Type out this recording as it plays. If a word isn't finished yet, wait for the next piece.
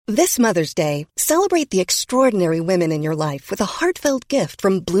This Mother's Day, celebrate the extraordinary women in your life with a heartfelt gift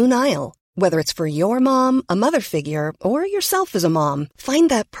from Blue Nile. Whether it's for your mom, a mother figure, or yourself as a mom, find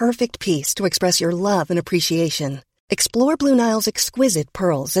that perfect piece to express your love and appreciation. Explore Blue Nile's exquisite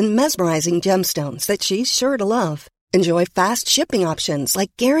pearls and mesmerizing gemstones that she's sure to love. Enjoy fast shipping options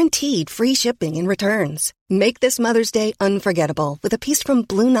like guaranteed free shipping and returns. Make this Mother's Day unforgettable with a piece from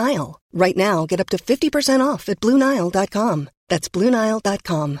Blue Nile. Right now, get up to 50% off at BlueNile.com. That's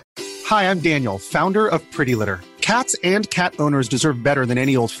BlueNile.com. Hi, I'm Daniel, founder of Pretty Litter. Cats and cat owners deserve better than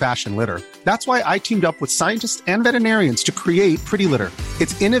any old-fashioned litter. That's why I teamed up with scientists and veterinarians to create Pretty Litter.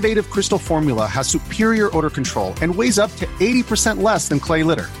 Its innovative crystal formula has superior odor control and weighs up to 80% less than clay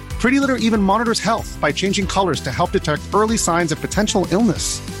litter. Pretty Litter even monitors health by changing colors to help detect early signs of potential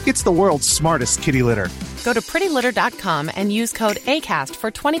illness. It's the world's smartest kitty litter. Go to prettylitter.com and use code ACAST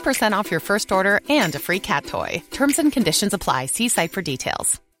for 20% off your first order and a free cat toy. Terms and conditions apply. See site for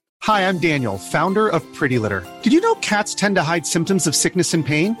details. Hi, I'm Daniel, founder of Pretty Litter. Did you know cats tend to hide symptoms of sickness and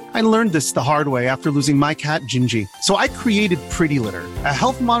pain? I learned this the hard way after losing my cat, Gingy. So I created Pretty Litter, a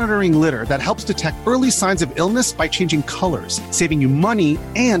health monitoring litter that helps detect early signs of illness by changing colors, saving you money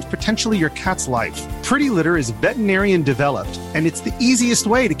and potentially your cat's life. Pretty Litter is veterinarian developed, and it's the easiest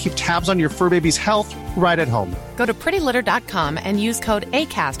way to keep tabs on your fur baby's health right at home. Go to prettylitter.com and use code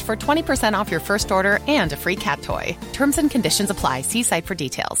ACAST for 20% off your first order and a free cat toy. Terms and conditions apply. See site for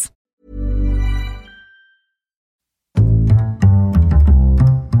details.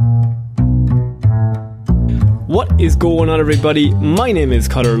 What is going on, everybody? My name is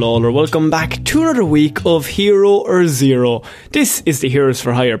Conor Lawler. Welcome back to another week of Hero or Zero. This is the Heroes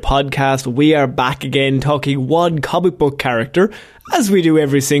for Hire podcast. We are back again talking one comic book character. As we do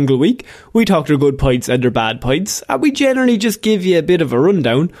every single week, we talk their good points and their bad points, and we generally just give you a bit of a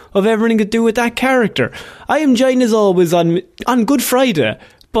rundown of everything to do with that character. I am joined as always on Good Friday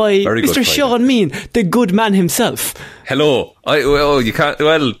by Mr. Sean Mean, the good man himself. Hello. You can't.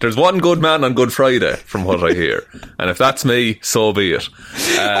 Well, there's one good man on Good Friday, from what I hear, and if that's me, so be it.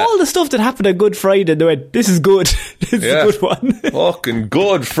 All the stuff that happened on Good Friday, this is good. This is a good one. Fucking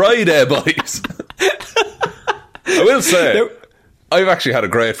Good Friday, boys. I will say, I've actually had a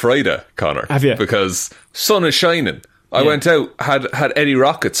great Friday, Connor. Have you? Because sun is shining. I went out, had Eddie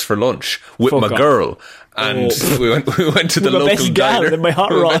Rockets for lunch with my girl. And we went to the local best gal diner. In my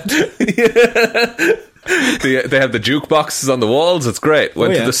hot rod. They have the jukeboxes on the walls. It's great.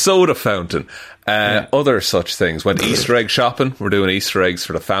 Went to the soda fountain. Other such things. Went Easter egg shopping. We're doing Easter eggs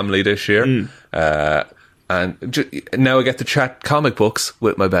for the family this year. And now I get to chat comic books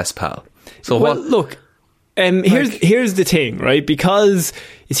with my best pal. So look, here's the thing, right? Because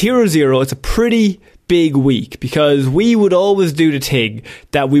it's Hero Zero, it's a pretty big week, because we would always do the thing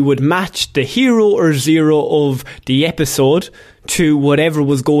that we would match the hero or zero of the episode to whatever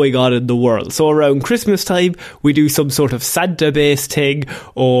was going on in the world. So around Christmas time, we do some sort of Santa-based thing,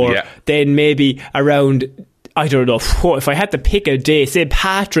 or then maybe around, I don't know, if I had to pick a day, St.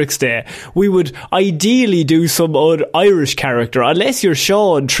 Patrick's Day, we would ideally do some other Irish character, unless you're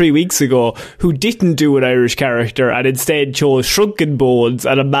Sean 3 weeks ago, who didn't do an Irish character and instead chose Shrunken Bones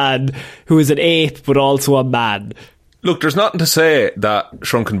and a man who is an ape but also a man. Look, there's nothing to say that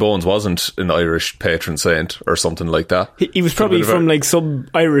Shrunken Bones wasn't an Irish patron saint or something like that. He was probably from like some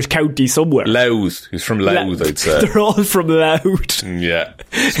Irish county somewhere. Louth. He's from Louth, I'd say. They're all from Louth. Yeah.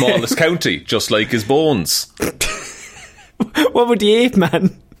 Smallest county, just like his bones. What about the ape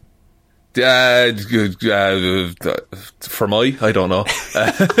man? Fermoy? I don't know.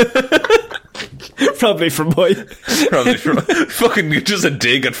 Probably Fermoy. Probably Fermoy. Fucking just a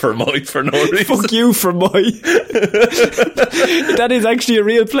dig at Fermoy for no reason. Fuck you, Fermoy. That is actually a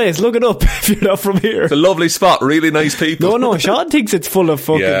real place. Look it up if you're not from here. It's a lovely spot. Really nice people. No, Sean thinks it's full of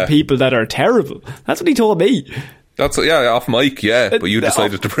fucking people that are terrible. That's what he told me. That's off mic, but you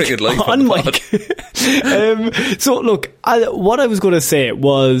decided to bring it live on mic. So look, what I was going to say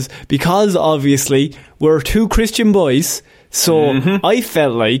was, because obviously we're two Christian boys, so I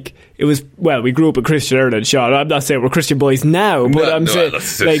felt like it was, we grew up in Christian Ireland, Sean. I'm not saying we're Christian boys now, but I'm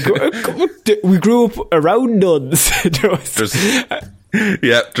saying, like, we grew up around nuns.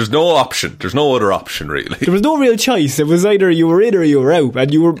 There's no option. There's no other option, really. There was no real choice. It was either you were in or you were out,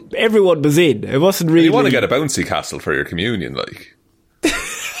 and everyone was in. It wasn't really. You want to get a bouncy castle for your communion, like.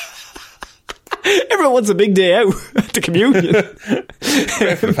 Everyone wants a big day out at the communion.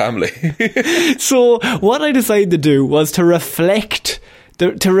 Great for the family. So what I decided to do was to reflect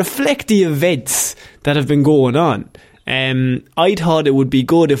the events that have been going on. I thought it would be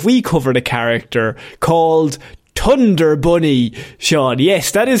good if we covered a character called Thunder Bunny, Sean. Yes,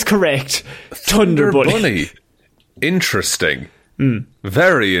 that is correct. Thunder Bunny. Interesting.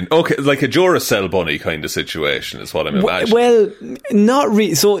 Very okay, like a Duracell bunny kind of situation is what I'm imagining. Well, not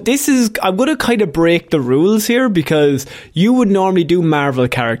really. So I'm going to kind of break the rules here, because you would normally do Marvel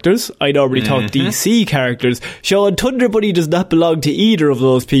characters. I'd already talk DC characters. Sean, Thunder Bunny does not belong to either of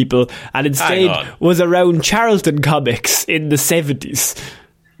those people, and instead was around Charlton Comics in the 70s.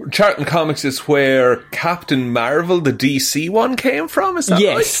 Charlton Comics is where Captain Marvel, the DC one, came from, is that right?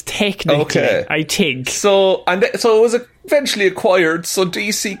 Yes, technically, I think. So it was eventually acquired, so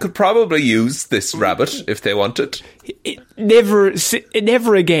DC could probably use this rabbit if they wanted. Never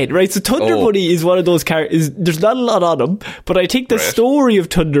again, right? So Thunder Bunny is one of those characters. There's not a lot on him, but I think the story of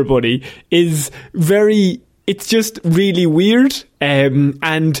Thunder Bunny is it's just really weird,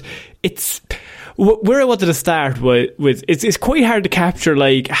 and it's... Where I wanted to start with it's quite hard to capture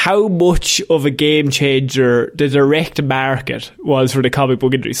like how much of a game changer the direct market was for the comic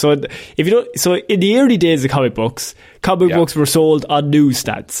book industry. So in the early days of comic books were sold on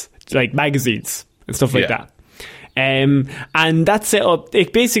newsstands, like magazines and stuff like that. And that set up,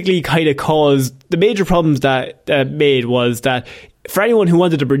 it basically kind of caused the major problems that made was that for anyone who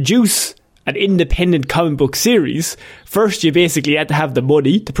wanted to produce an independent comic book series, first you basically had to have the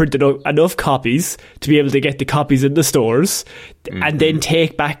money to print enough copies to be able to get the copies in the stores, and then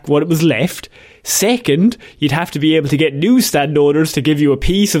take back what was left. Second, you'd have to be able to get newsstand owners to give you a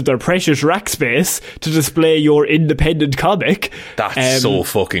piece of their precious rack space to display your independent comic. That's so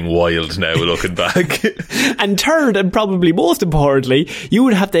fucking wild now, looking back. And third, and probably most importantly, you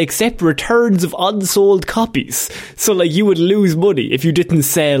would have to accept returns of unsold copies. So like you would lose money if you didn't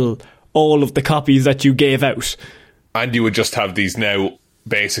sell all of the copies that you gave out. And you would just have these now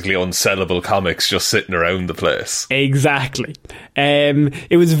basically unsellable comics just sitting around the place. Exactly.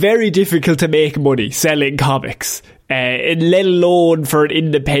 It was very difficult to make money selling comics, let alone for an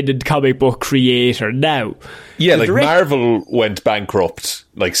independent comic book creator now. Yeah, like Marvel went bankrupt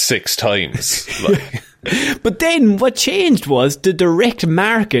like 6 times. But then what changed was the direct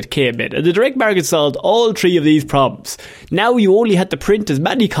market came in, and the direct market solved all 3 of these problems. Now you only had to print as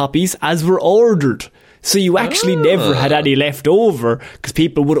many copies as were ordered. So you actually never had any left over, because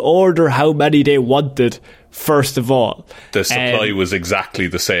people would order how many they wanted first of all. The supply was exactly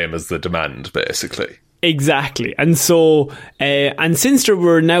the same as the demand, basically. Exactly. And so, and since there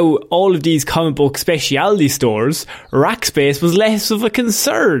were now all of these comic book specialty stores, rack space was less of a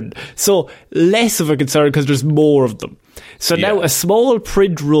concern. So, less of a concern because there's more of them. So now a small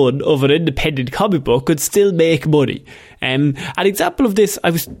print run of an independent comic book could still make money. An example of this,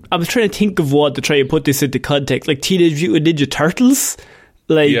 I was trying to think of what to try and put this into context, like Teenage Mutant Ninja Turtles.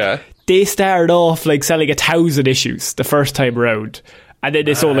 They started off like selling 1,000 issues the first time around, and then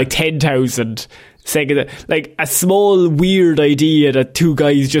they sold like 10,000. Second, like a small weird idea that 2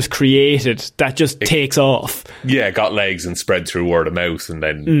 guys just created that just takes off. Yeah, got legs and spread through word of mouth, and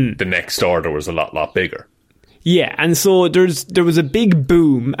then the next order was a lot bigger. Yeah, and so there was a big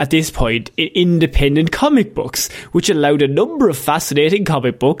boom at this point in independent comic books, which allowed a number of fascinating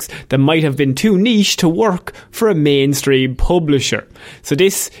comic books that might have been too niche to work for a mainstream publisher. So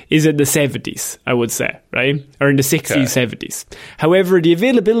this is in the 70s, I would say, right? Or in the 60s, 70s. However, the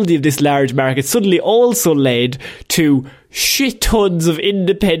availability of this large market suddenly also led to shit tons of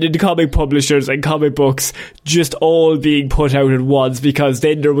independent comic publishers and comic books just all being put out at once, because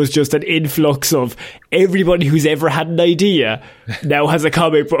then there was just an influx of everybody who's ever had an idea now has a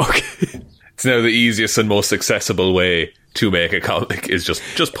comic book. It's now the easiest and most accessible way to make a comic is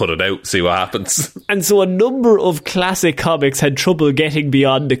just put it out, see what happens. And so a number of classic comics had trouble getting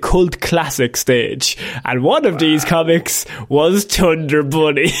beyond the cult classic stage, and one of these comics was Thunder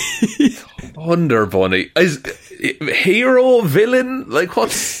Bunny. Thunder Bunny is hero, villain, like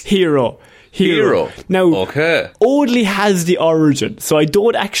what's hero? Now, only has the origin, so I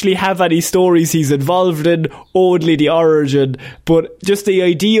don't actually have any stories he's involved in, only the origin, but just the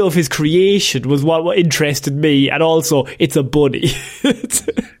idea of his creation was what interested me, and also it's a bunny.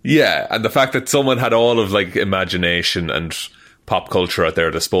 Yeah, and the fact that someone had all of like imagination and pop culture at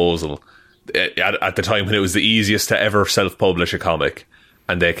their disposal at the time when it was the easiest to ever self-publish a comic.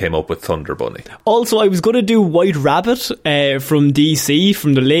 And they came up with Thunder Bunny. Also, I was going to do White Rabbit from DC,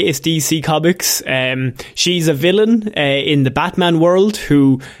 from the latest DC comics. She's a villain in the Batman world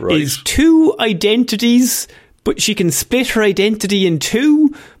who is 2 identities, but she can split her identity in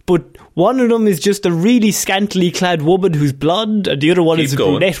 2. But one of them is just a really scantily clad woman who's blonde, and the other one is a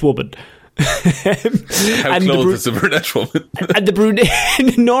brunette woman. How clothed is the brunette woman? And the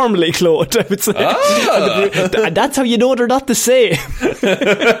brunette, normally clothed, I would say. And that's how you know they're not the same.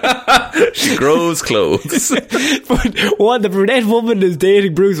 She grows clothes. But the brunette woman is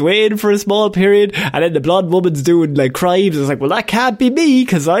dating Bruce Wayne for a small period, and then the blonde woman's doing like crimes. It's like, well, that can't be me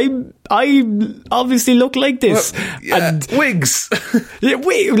because I obviously look like this. Well, yeah, and wigs. Yeah,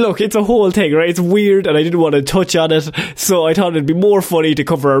 look, it's a whole thing, right? It's weird, and I didn't want to touch on it, so I thought it'd be more funny to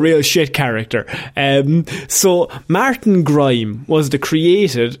cover a real shit character. So Martin Grime was the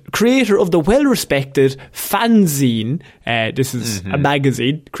creator of the well-respected fanzine. This is a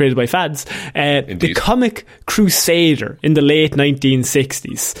magazine created by fans. The Comic Crusader in the late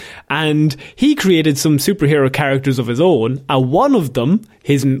 1960s, and he created some superhero characters of his own. And one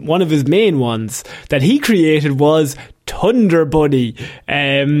of his main ones that he created was Thunder Buddy,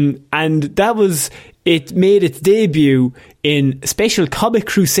 and that was. It made its debut in Special Comic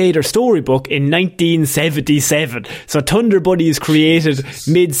Crusader Storybook in 1977. So Thunder Buddy is created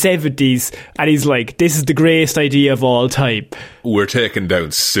mid-70s, and he's like, this is the greatest idea of all time. We're taking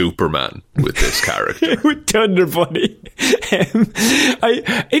down Superman with this character. With Thunder Buddy.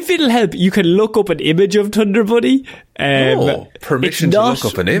 If it'll help, you can look up an image of Thunder Buddy. Permission to look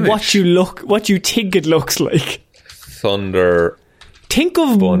up an image. What you think it looks like. Thunder Think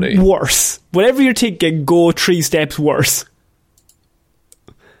of Bunny. Worse. Whatever you're thinking, go 3 steps worse.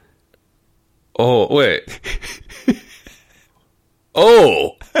 Oh, wait.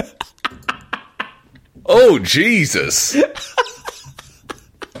 Oh, Jesus.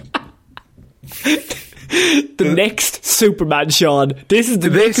 The next Superman, Sean. This is the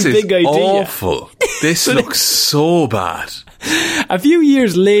next big idea. Awful. This looks so bad. A few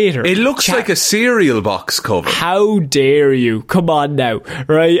years later, it looks like a cereal box cover. How dare you? Come on now,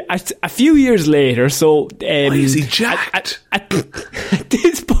 right? A few years later, so why is he jacked? At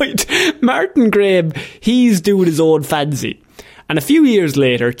this point, Martin Graham, he's doing his own fanzine, and a few years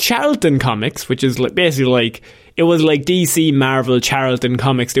later, Charlton Comics, which is basically like. It was like DC, Marvel, Charlton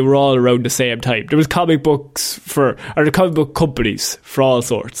Comics. They were all around the same time. There was comic books the comic book companies for all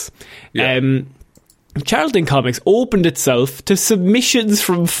sorts. Yeah. Charlton Comics opened itself to submissions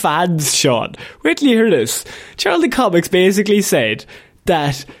from fans, Sean. Wait till you hear this. Charlton Comics basically said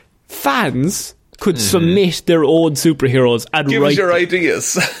that fans could submit their own superheroes and give us your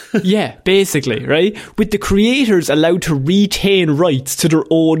ideas. Yeah, basically, right? With the creators allowed to retain rights to their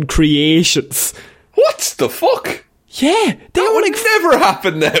own creations. What the fuck? Yeah, that would never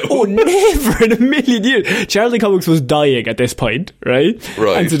happen now. Oh, never in a million years. Charlton Comics was dying at this point, right?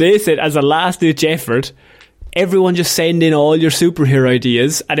 Right. And so they said, as a last-ditch effort, everyone just send in all your superhero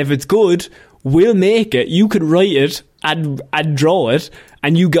ideas, and if it's good, we'll make it. You can write it and draw it,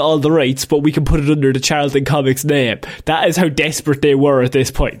 and you get all the rights, but we can put it under the Charlton Comics name. That is how desperate they were at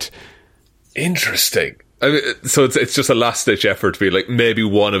this point. Interesting. I mean, so it's just a last-ditch effort to be like, maybe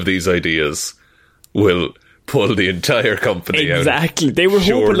one of these ideas will pull the entire company out. Exactly. They were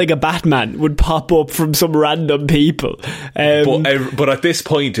hoping like a Batman would pop up from some random people. But at this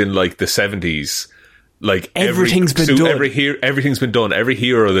point in like the 70s, like everything's been done. Everything's been done. Every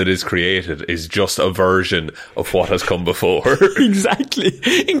hero that is created is just a version of what has come before. Exactly,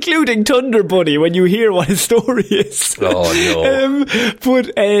 including Thunder Buddy. When you hear what his story is, oh no!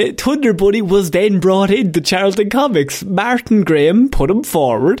 But Thunder Buddy was then brought into Charlton Comics. Martin Graham put him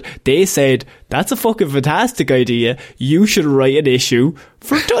forward. They said, "That's a fucking fantastic idea. You should write an issue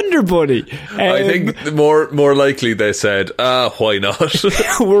for Thunder Buddy." I think more likely they said, why not?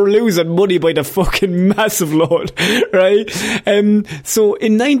 We're losing money by the fucking massive load, right? So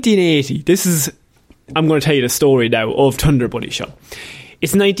in 1980, I'm going to tell you the story now of Thunder Buddy, Sean.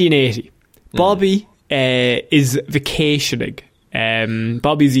 It's 1980. Bobby is vacationing.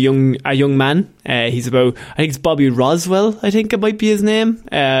 Bobby's a young man. He's about, I think it's Bobby Roswell, I think it might be his name.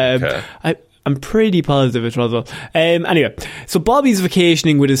 Okay. I'm pretty positive it's Roswell. Anyway, so Bobby's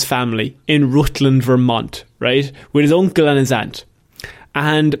vacationing with his family in Rutland, Vermont, right? With his uncle and his aunt.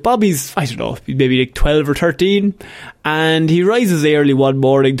 And Bobby's, I don't know, maybe like 12 or 13. And he rises early one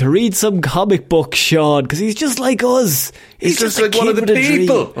morning to read some comic book, Sean, because he's just like us. He's just like one of the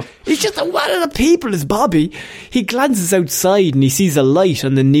people. He's just one of the people, is Bobby. He glances outside and he sees a light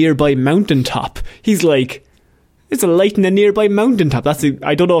on the nearby mountaintop. He's like, it's a light in the nearby mountaintop.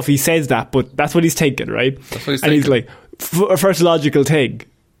 I don't know if he says that, but that's what he's thinking, right? That's what he's and thinking. He's like, first logical thing,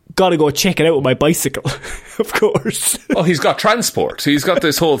 gotta go check it out with my bicycle, of course. Oh, he's got transport. He's got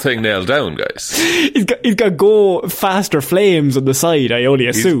this whole thing nailed down, guys. He's got go faster flames on the side, I only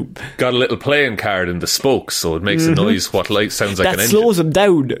assume. He's got a little playing card in the spokes, so it makes a noise what sounds like an engine. That slows him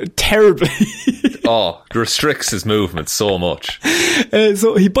down terribly. Oh, it restricts his movement so much.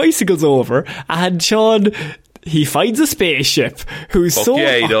 So he bicycles over, and Sean, he finds a spaceship whose sole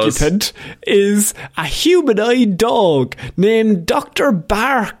occupant is a humanoid dog named Dr.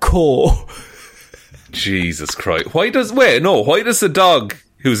 Barco. Jesus Christ. Why does the dog,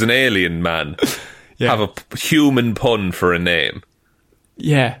 who's an alien man, have a human pun for a name?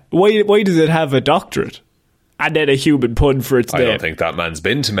 Yeah. Why does it have a doctorate? And then a human pun for its name. I don't think that man's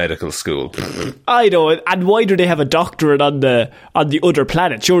been to medical school. I know. And why do they have a doctorate on the other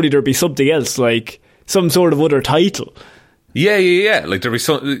planet? Surely there'd be something else, like some sort of other title. Yeah. Like there'd be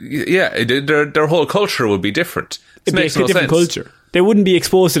some. Yeah, their whole culture would be different. It'd be a different culture. They wouldn't be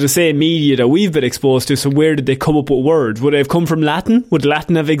exposed to the same media that we've been exposed to. So where did they come up with words? Would they have come from Latin? Would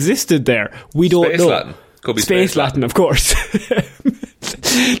Latin have existed there? We don't know. Latin. Could be Space Latin, of course.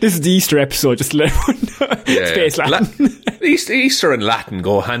 This is the Easter episode, just to let everyone know. Yeah, Space Latin. Easter and Latin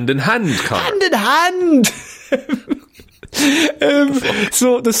go hand in hand, Connor. Hand in hand!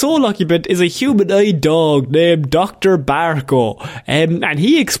 So the sole occupant is a humanoid dog named Dr. Barco, and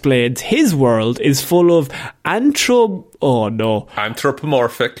he explains his world is full of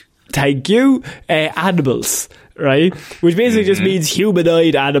anthropomorphic. Thank you, animals. Right, which basically just means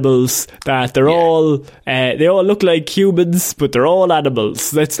humanoid animals. That they all look like humans, but they're all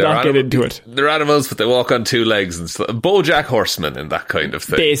animals. Let's not get into it. They're animals, but they walk on two legs and BoJack Horseman and that kind of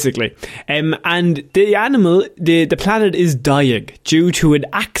thing. Basically, and the animal, the planet is dying due to an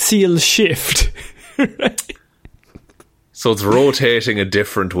axial shift. So it's rotating a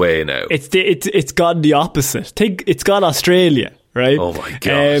different way now. It's gone the opposite. It's gone Australia. Right? Oh my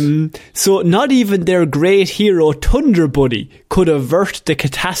God. So not even their great hero Thunder Bunny could avert the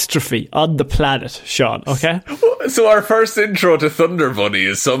catastrophe on the planet, Sean, okay? So our first intro to Thunder Bunny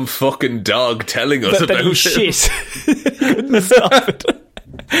is some fucking dog telling us about him. Shit. Couldn't stop it.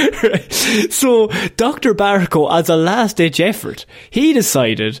 Right. So Dr. Barco, as a last-ditch effort, he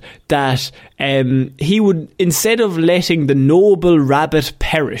decided that he would, instead of letting the noble rabbit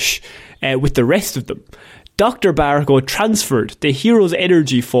perish with the rest of them, Dr. Barco transferred the hero's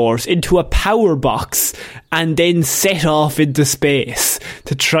energy force into a power box and then set off into space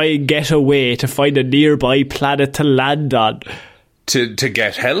to try and get away to find a nearby planet to land on. To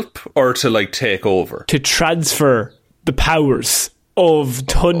get help or to like take over? To transfer the powers of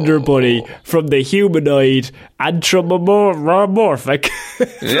Thunder Bunny from the humanoid anthropomorphic.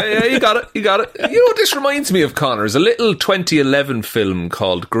 Yeah, you got it. You know what this reminds me of, Connor? Is a little 2011 film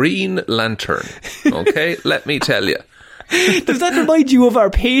called Green Lantern. Okay, let me tell you. Does that remind you of our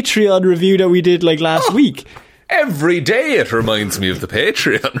Patreon review that we did like last week? Every day it reminds me of the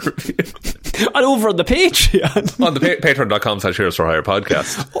Patreon review. And over on the Patreon. On the patreon.com/Heroes for Hire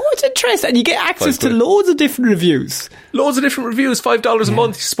podcast. Oh, it's interesting. And you get access to loads of different reviews. Loads of different reviews. $5 a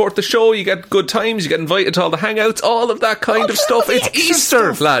month. You support the show. You get good times. You get invited to all the hangouts. All of that kind of stuff. It's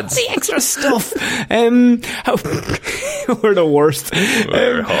Easter, lads. The extra stuff. We're the worst.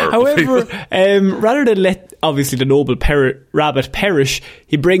 However, rather than let, obviously, the noble rabbit perish,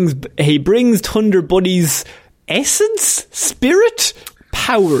 he brings Thunder Bunny's essence, spirit,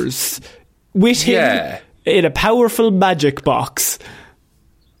 powers with him in a powerful magic box.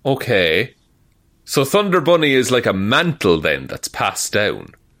 Okay. So Thunder Bunny is like a mantle then that's passed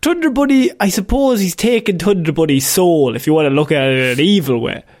down. Thunder Bunny, I suppose he's taken Thunder Bunny's soul, if you want to look at it in an evil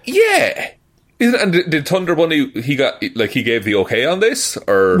way. Yeah. And did Thunder Bunny, he gave the okay on this?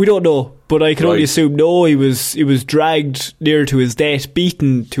 Or we don't know, but I can only assume no, he was dragged near to his death,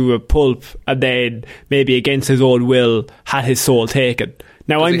 beaten to a pulp, and then maybe against his own will had his soul taken.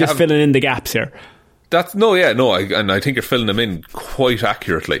 Now I'm just filling in the gaps here. And I think you're filling them in quite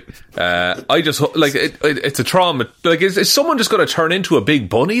accurately. I just it's a trauma. Like, is someone just going to turn into a big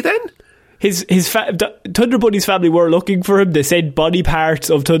bunny then? Thunder Bunny's family were looking for him. They sent body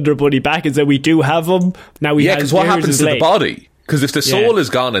parts of Thunder Bunny back and said, we do have him. Now because what happens to the body? Because if the soul is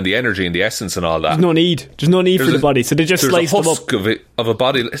gone and the energy and the essence and all that, there's no need for the body. So they just sliced them up. Of a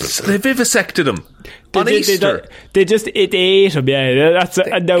body. They vivisected him on Easter. They ate him. Yeah,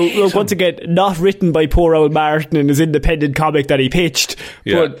 now once again, not written by poor old Martin in his independent comic that he pitched.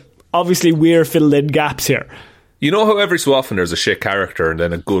 Yeah. But obviously, we're filling in gaps here. You know how every so often there's a shit character and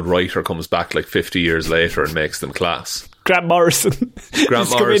then a good writer comes back like 50 years later and makes them class? Grant Morrison.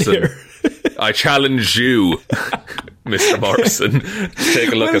 I challenge you, Mr. Morrison, to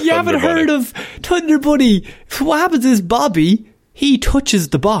take a look at Thunder Bunny. You haven't heard of Thunder Bunny. What happens is Bobby, he touches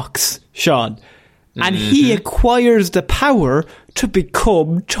the box, Sean, and he acquires the power to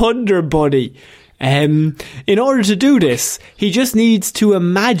become Thunder Buddy. In order to do this, he just needs to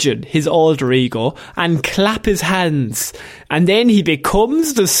imagine his alter ego and clap his hands, and then he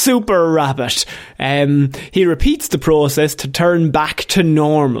becomes the Super Rabbit. He repeats the process to turn back to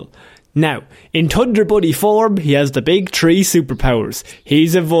normal. Now, in Thunder Buddy form, he has the big 3 superpowers.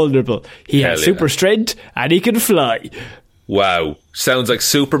 He's invulnerable. He has super strength, and he can fly. Wow. Sounds like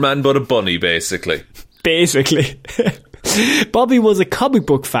Superman but a bunny, basically. Bobby was a comic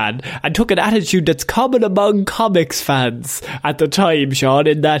book fan and took an attitude that's common among comics fans at the time, Sean,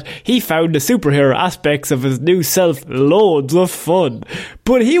 in that he found the superhero aspects of his new self loads of fun.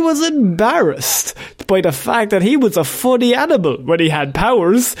 But he was embarrassed by the fact that he was a funny animal when he had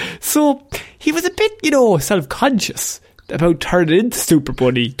powers, so he was a bit, self-conscious about turning into Super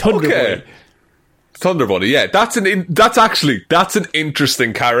Buddy, Thunder Buddy. Thunder Buddy, yeah, that's an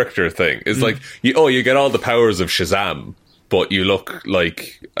interesting character thing. It's like you get all the powers of Shazam, but you look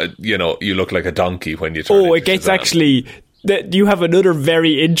like you look like a donkey when you turn. Oh, it gets Shazam. Actually. You have another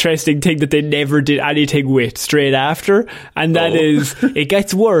very interesting thing that they never did anything with straight after, and that is it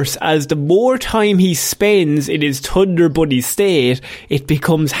gets worse as the more time he spends in his Thunder Buddy state, it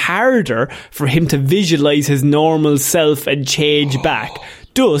becomes harder for him to visualize his normal self and change back.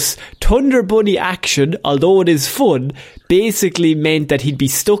 Thus, Thunder Buddy action, although it is fun, basically meant that he'd be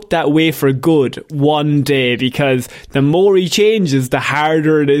stuck that way for good one day, because the more he changes, the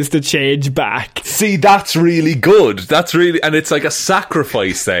harder it is to change back. See, that's really good. And it's like a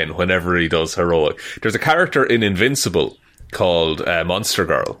sacrifice then whenever he does heroic. There's a character in Invincible called Monster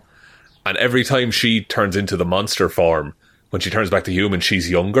Girl, and every time she turns into the monster form, when she turns back to human, she's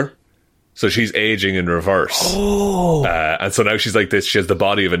younger. So she's aging in reverse. Oh. And so now she's like this. She has the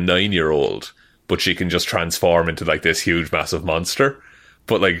body of a 9-year-old, but she can just transform into like this huge, massive monster.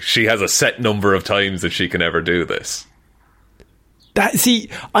 But like she has a set number of times that she can ever do this.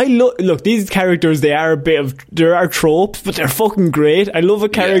 Look, these characters, there are tropes, but they're fucking great. I love a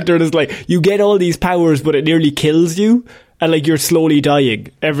character that's like, you get all these powers, but it nearly kills you, and like you're slowly dying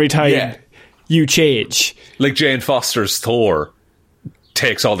every time you change. Like Jane Foster's Thor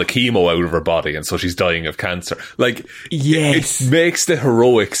takes all the chemo out of her body, and so she's dying of cancer. Like, it makes the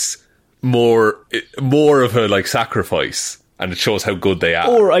heroics more of a like sacrifice, and it shows how good they are.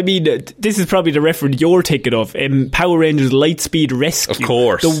 Or, I mean, this is probably the reference you're thinking of, Power Rangers Lightspeed Rescue. Of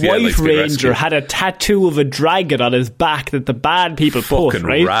course. The White Ranger had a tattoo of a dragon on his back that the bad people put,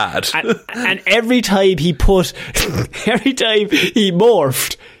 right? Rad. And every time he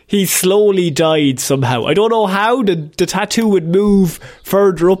morphed, he slowly died somehow. I don't know how the tattoo would move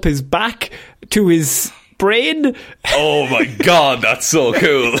further up his back to his brain. Oh my god, that's so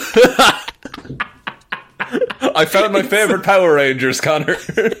cool. I found my favourite Power Rangers, Connor.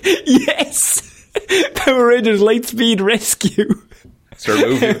 Yes! Power Rangers Lightspeed Rescue. So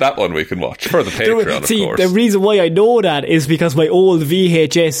movie, that one we can watch for the Patreon, of course. The reason why I know that is because my old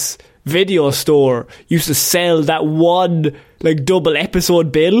VHS video store used to sell that one like double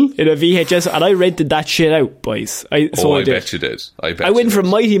episode bill in a VHS, and I rented that shit out, boys. I bet you did. I went from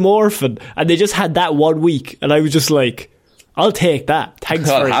Mighty Morphin, and they just had that 1 week, and I was just like, I'll take that. Thanks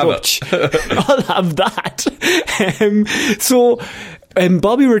very much. I'll have that.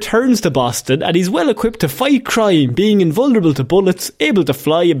 Bobby returns to Boston, and he's well equipped to fight crime, being invulnerable to bullets, able to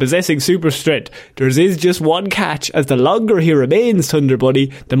fly, and possessing super strength. There is just one catch, as the longer he remains Thunder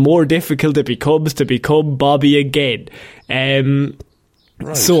Buddy, the more difficult it becomes to become Bobby again. Right.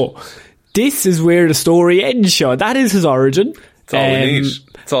 So, this is where the story ends, Sean. That is his origin. That's all we need.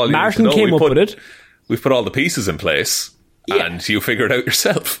 That's all Martin came up with it. We've put all the pieces in place, and you figure it out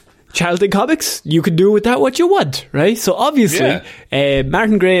yourself. Charlton Comics, you can do with that what you want, right? So obviously,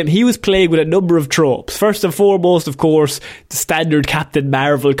 Martin Graham, he was playing with a number of tropes. First and foremost, of course, the standard Captain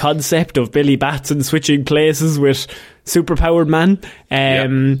Marvel concept of Billy Batson switching places with superpowered man.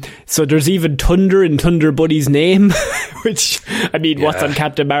 So there's even Thunder in Thunder Buddy's name, which, I mean, what's on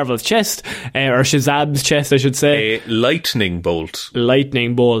Captain Marvel's chest? Or Shazam's chest, I should say. A lightning bolt.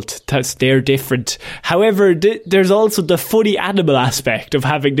 Lightning bolt. They're different. However, there's also the funny animal aspect of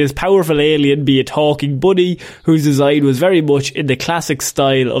having this powerful alien be a talking buddy whose design was very much in the classic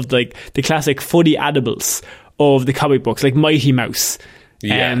style of like the classic funny animals of the comic books, like Mighty Mouse.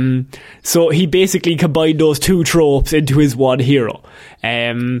 So he basically combined those two tropes into his one hero.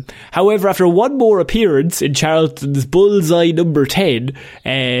 However, after one more appearance in Charlton's Bullseye number 10,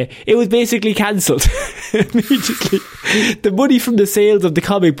 it was basically cancelled immediately. The money from the sales of the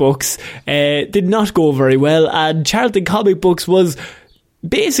comic books did not go very well, and Charlton Comic Books was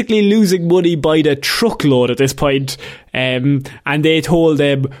basically losing money by the truckload at this point. And they told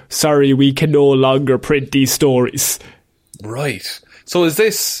them, sorry, we can no longer print these stories. Right. So is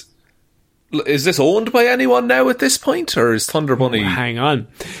this owned by anyone now at this point, or is Thunder Bunny... Hang on.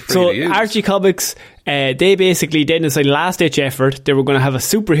 So Archie Comics, they basically then decided, last-ditch effort, they were going to have a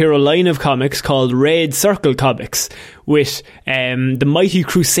superhero line of comics called Red Circle Comics, with the Mighty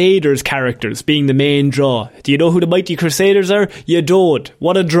Crusaders characters being the main draw. Do you know who the Mighty Crusaders are? You don't.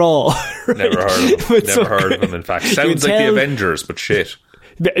 What a draw. Right? Never heard of them. Never heard of them, in fact. Sounds like the Avengers, but shit.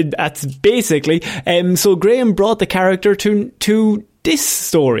 That's basically... so Graham brought the character to this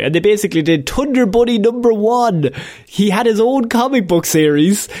story, and they basically did Thunder Bunny #1. He had his own comic book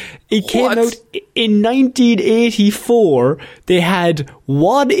series. It came out in 1984. They had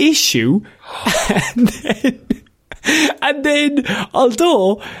one issue, and then,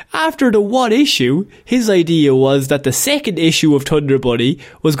 although after the one issue, his idea was that the second issue of Thunder Bunny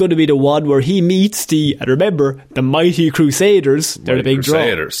was going to be the one where he meets and remember, the Mighty Crusaders. They're the big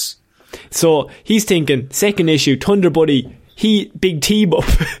draw. So he's thinking, second issue, Thunder Bunny, big team up.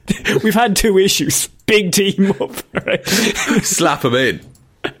 We've had 2 issues. Big team up. Right? Slap him in.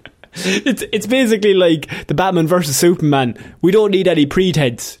 It's basically like the Batman versus Superman. We don't need any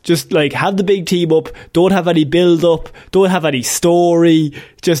pretense. Just like have the big team up. Don't have any build up. Don't have any story.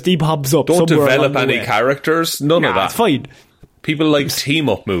 Just he pops up. Don't develop any characters. None of that. It's fine. People like team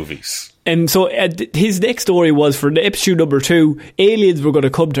up movies. And so his next story was for the issue #2, aliens were going to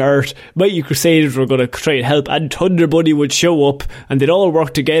come to Earth, Mighty Crusaders were going to try and help, and Thunder Bunny would show up, and they'd all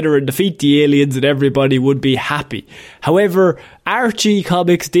work together and defeat the aliens, and everybody would be happy. However, Archie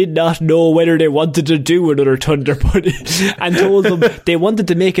Comics did not know whether they wanted to do another Thunder Bunny, and told them they wanted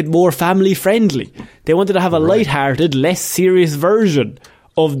to make it more family friendly. They wanted to have a light-hearted, less serious version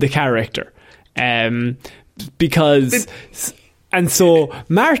of the character. Because... And so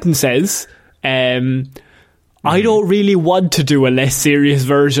Martin says, I don't really want to do a less serious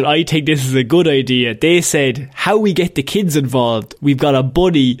version. I think this is a good idea. They said, how we get the kids involved? We've got a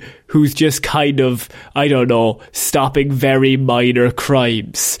bunny who's just kind of, I don't know, stopping very minor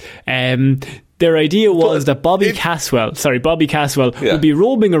crimes. Their idea was that Bobby Caswell would be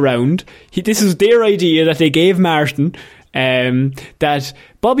roaming around. This is their idea that they gave Martin. That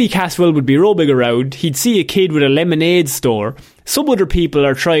Bobby Caswell would be roaming around. He'd see a kid with a lemonade store. Some other people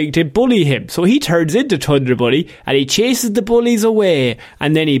are trying to bully him, so he turns into Thunder Bunny and he chases the bullies away,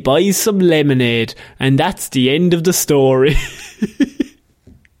 and then he buys some lemonade, and that's the end of the story.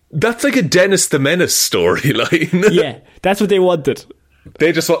 That's like a Dennis the Menace storyline. Yeah, that's what they wanted.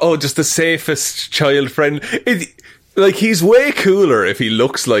 They just want, just the safest child friend. Like, he's way cooler if he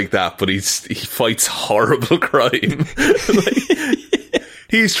looks like that, but he fights horrible crime.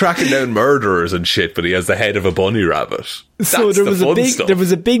 He's tracking down murderers and shit, but he has the head of a bunny rabbit. So there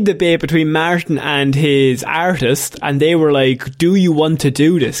was a big debate between Martin and his artist, and they were like, do you want to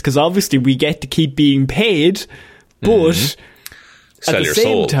do this? Because obviously we get to keep being paid, but at the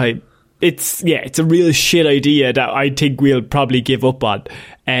same time, it's a real shit idea that I think we'll probably give up on.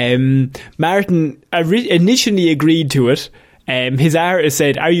 Martin initially agreed to it. His artist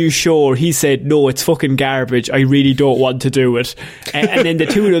said, are you sure? He said, no, it's fucking garbage. I really don't want to do it. And then the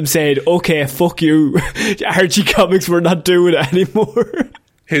two of them said, okay, fuck you. Archie Comics, we're not doing it anymore.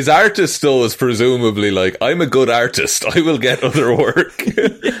 His artist, though, is presumably like, I'm a good artist. I will get other work.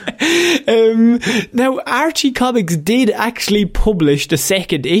 Now, Archie Comics did actually publish the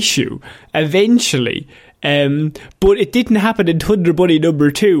second issue, eventually. But it didn't happen in Thunder Bunny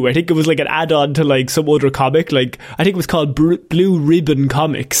 #2. I think it was like an add-on to like some other comic. Like, I think it was called Blue Ribbon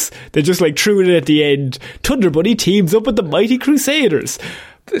Comics. They just like threw it at the end. Thunder Bunny teams up with the Mighty Crusaders.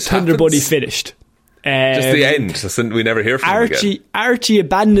 Thunder Bunny finished. Just the end. We never hear from him again. Archie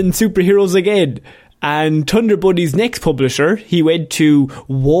abandoned superheroes again. And Thunder Bunny's next publisher, he went to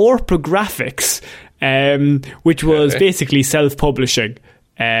Warp Graphics, which was basically self-publishing.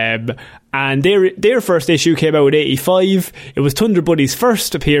 And their first issue came out in 1985. It was Thunder Bunny's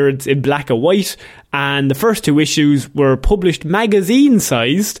first appearance in black and white, and the first 2 issues were published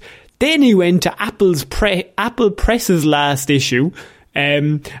magazine-sized. Then he went to Apple Press's last issue,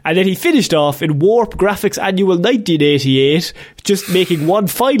 and then he finished off in Warp Graphics Annual 1988, just making one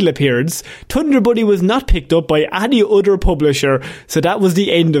final appearance. Thunder Bunny was not picked up by any other publisher, so that was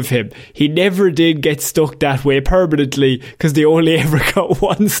the end of him. He never did get stuck that way permanently, because they only ever got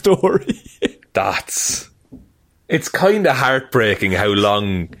one story. It's kind of heartbreaking how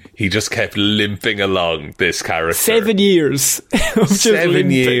long he just kept limping along, this character. 7 years.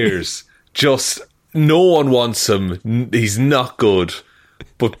 7 years. Just... no one wants him. He's not good,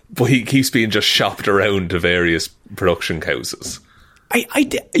 but he keeps being just shopped around to various production houses.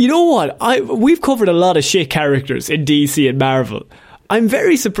 You know what? We've covered a lot of shit characters in DC and Marvel. I'm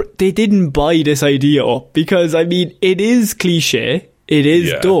very surprised they didn't buy this idea up, because, I mean, it is cliche, it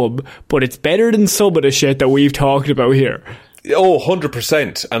is dumb, but it's better than some of the shit that we've talked about here. Oh,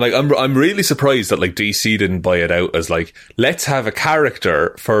 100%. And like, I'm really surprised that like DC didn't buy it out as like, let's have a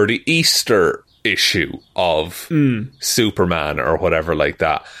character for the Easter issue of Superman or whatever like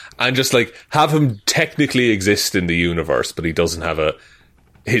that, and just like have him technically exist in the universe, but he doesn't have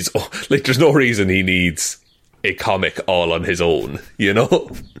his own, like, there's no reason he needs a comic all on his own, you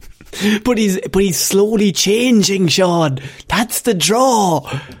know? But he's slowly changing, Sean. That's the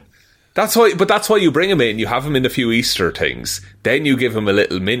draw. That's why you bring him in, you have him in a few Easter things, then you give him a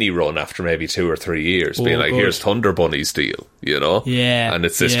little mini run after maybe 2 or 3 years, being like, here's Thunder Bunny's deal, you know? Yeah. And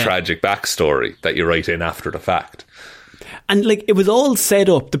it's this tragic backstory that you write in after the fact. And like, it was all set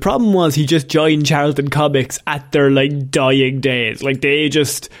up. The problem was he just joined Charlton Comics at their like dying days. Like, they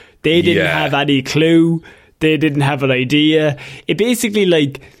didn't have any clue. They didn't have an idea. It basically,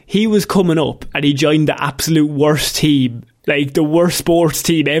 like, he was coming up and he joined the absolute worst team, like the worst sports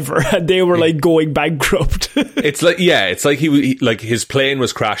team ever, and they were like going bankrupt. It's like he like his plane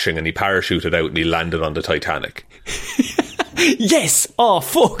was crashing and he parachuted out and he landed on the Titanic. Yes. Oh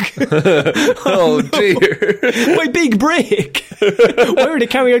fuck. Oh dear. My big break. Why are they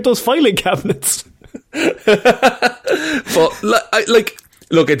carrying out those filing cabinets? But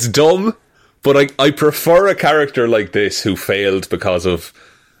look, it's dumb, but I prefer a character like this who failed because of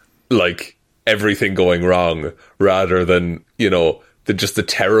like everything going wrong, rather than, you know, just the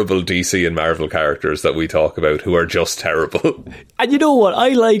terrible DC and Marvel characters that we talk about who are just terrible. And you know what? I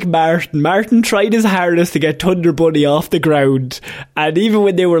like Martin. Martin tried his hardest to get Thunder Bunny off the ground. And even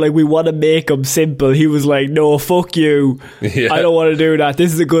when they were like, we want to make him simple, he was like, no, fuck you. Yeah. I don't want to do that.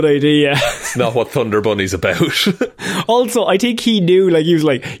 This is a good idea. It's not what Thunder Bunny's about. Also, I think he knew, like, he was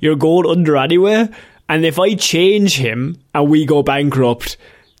like, you're going under anyway. And if I change him and we go bankrupt,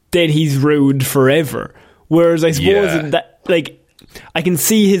 then he's ruined forever. Whereas I suppose in that, like, I can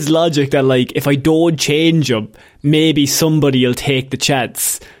see his logic that, like, if I don't change him, maybe somebody will take the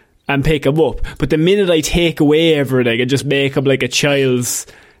chance and pick him up. But the minute I take away everything and just make him like a child's,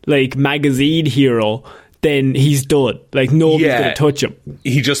 like, magazine hero, then he's done. Like, nobody's going to touch him.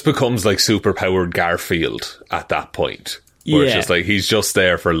 He just becomes like superpowered Garfield at that point. Where it's just like, he's just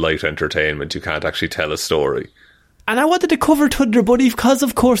there for light entertainment. You can't actually tell a story. And I wanted to cover Thunder Bunny because,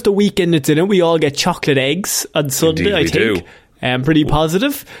 of course, the weekend it's in it, we all get chocolate eggs on Sunday. Indeed, I think. Do. Pretty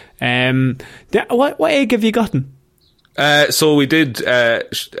positive. What egg have you gotten? So we did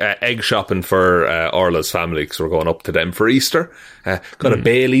egg shopping for Orla's family because we're going up to them for Easter. Got a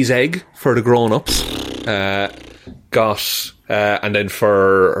Bailey's egg for the grown-ups. And then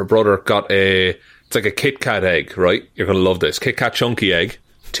for her brother, it's like a Kit Kat egg, right? You're going to love this. Kit Kat chunky egg,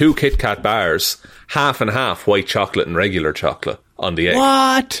 2 Kit Kat bars, half and half white chocolate and regular chocolate on the egg.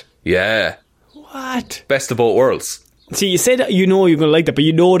 What? Yeah. What? Best of both worlds. See, you say that you know you're going to like that, but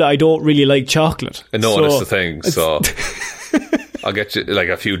you know that I don't really like chocolate. I know, that's the thing, so I'll get you like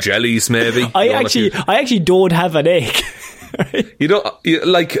a few jellies maybe. I actually don't have an egg. Right? You don't,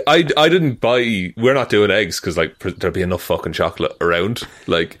 like, I didn't buy, we're not doing eggs because like there'd be enough fucking chocolate around.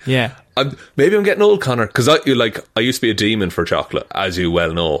 Like, yeah. Maybe I'm getting old, Connor, because I used to be a demon for chocolate, as you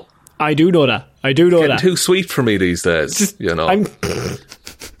well know. I do know that. Getting too sweet for me these days, just, you know.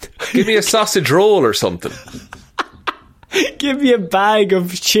 Give me a sausage roll or something. Give me a bag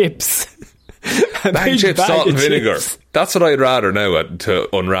of chips. Bag of chips, salt and vinegar. That's what I'd rather now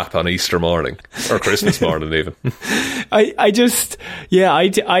to unwrap on Easter morning. Or Christmas morning even. I'm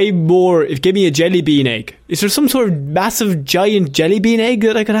more, give me a jelly bean egg. Is there some sort of massive giant jelly bean egg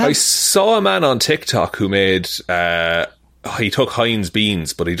that I could have? I saw a man on TikTok who made, he took Heinz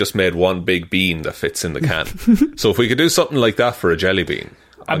beans, but he just made one big bean that fits in the can. So if we could do something like that for a jelly bean.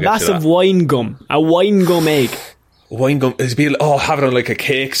 A massive wine gum egg. Wine gum, have it on like a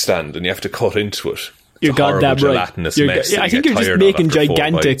cake stand and you have to cut into it. You got that right. I think you're just making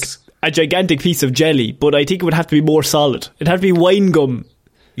a gigantic piece of jelly, but I think it would have to be more solid. It'd have to be wine gum.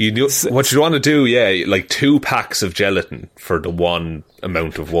 What you want to do, like 2 packs of gelatin for the 1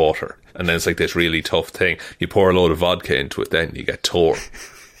 amount of water. And then it's like this really tough thing. You pour a load of vodka into it, then you get tore.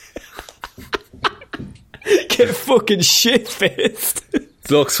 Get fucking shit-faced.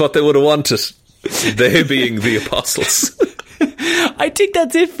 Looks what they would have wanted. They being the apostles. I think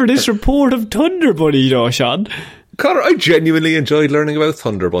that's it for this report of Thunder Bunny, Sean. Connor, I genuinely enjoyed learning about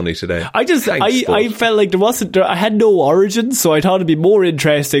Thunder Bunny today. I felt like I had no origin, so I thought it'd be more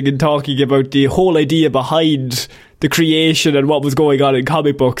interesting in talking about the whole idea behind the creation and what was going on in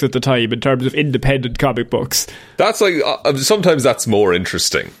comic books at the time in terms of independent comic books. That's like, sometimes that's more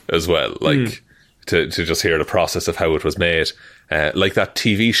interesting as well, like to just hear the process of how it was made. Like that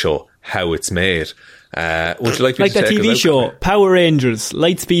TV show, How It's Made. Would you like me to that TV show, Power Rangers,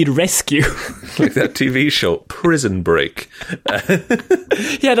 Lightspeed Rescue. Like that TV show, Prison Break.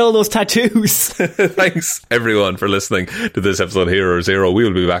 He had all those tattoos. Thanks everyone for listening to this episode of Hero or Zero. We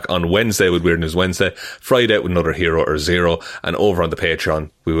will be back on Wednesday with Weird News Wednesday, Friday with another Hero or Zero, and over on the Patreon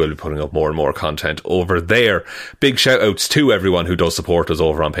we will be putting up more and more content over there. Big shout outs to everyone who does support us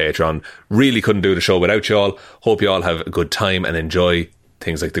over on Patreon. Really couldn't do the show without you all. Hope you all have a good time and enjoy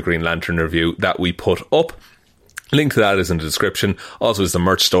things like the Green Lantern review that we put up. Link to that is in the description. Also is the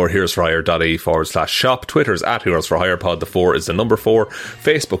merch store, heroesforhire.ie/shop. Twitter is at Heroes for Hire Pod. The 4 is the number 4.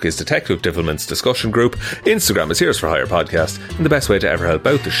 Facebook is Detective Diffleman's discussion group. Instagram is Heroes for Hire Podcast. And the best way to ever help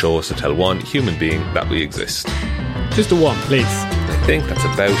out the show is to tell one human being that we exist. Just a one, please. I think that's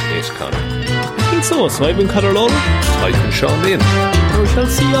about it, Connor. I think so. So I've been Connor Lawler. I've been Sean Lynn. We shall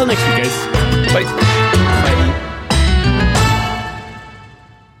see you all next week, guys. Bye. Bye.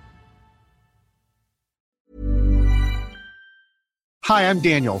 Hi, I'm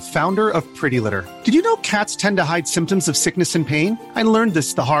Daniel, founder of Pretty Litter. Did you know cats tend to hide symptoms of sickness and pain? I learned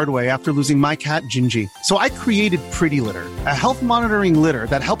this the hard way after losing my cat, Gingy. So I created Pretty Litter, a health monitoring litter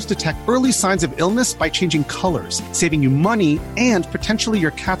that helps detect early signs of illness by changing colors, saving you money and potentially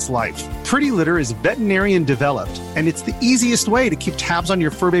your cat's life. Pretty Litter is veterinarian developed, and it's the easiest way to keep tabs on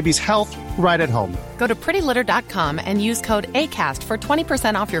your fur baby's health right at home. Go to prettylitter.com and use code ACAST for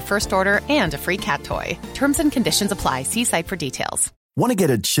 20% off your first order and a free cat toy. Terms and conditions apply. See site for details. Want to get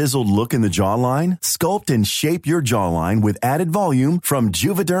a chiseled look in the jawline? Sculpt and shape your jawline with added volume from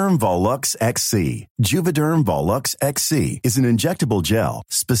Juvederm Volux XC. Juvederm Volux XC is an injectable gel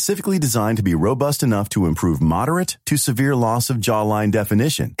specifically designed to be robust enough to improve moderate to severe loss of jawline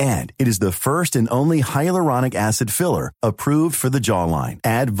definition. And it is the first and only hyaluronic acid filler approved for the jawline.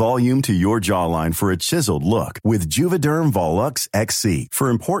 Add volume to your jawline for a chiseled look with Juvederm Volux XC. For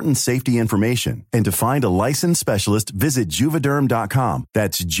important safety information and to find a licensed specialist, visit Juvederm.com.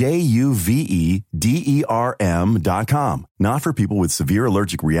 That's Juvederm.com. Not for people with severe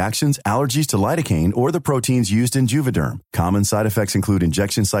allergic reactions, allergies to lidocaine, or the proteins used in Juvederm. Common side effects include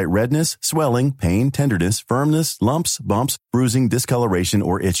injection site redness, swelling, pain, tenderness, firmness, lumps, bumps, bruising, discoloration,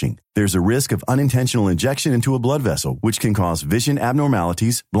 or itching. There's a risk of unintentional injection into a blood vessel, which can cause vision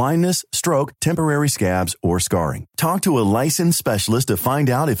abnormalities, blindness, stroke, temporary scabs, or scarring. Talk to a licensed specialist to find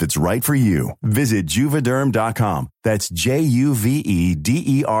out if it's right for you. Visit Juvederm.com. That's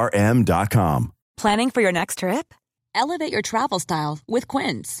Juvederm.com. Planning for your next trip? Elevate your travel style with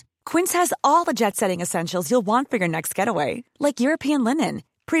Quince. Quince has all the jet-setting essentials you'll want for your next getaway, like European linen,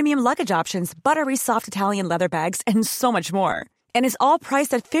 premium luggage options, buttery soft Italian leather bags, and so much more. And is all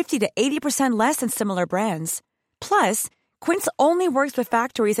priced at 50 to 80% less than similar brands. Plus, Quince only works with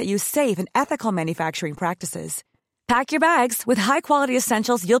factories that use safe and ethical manufacturing practices. Pack your bags with high-quality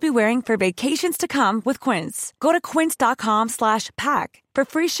essentials you'll be wearing for vacations to come with Quince. Go to quince.com/pack for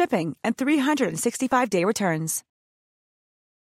free shipping and 365-day returns.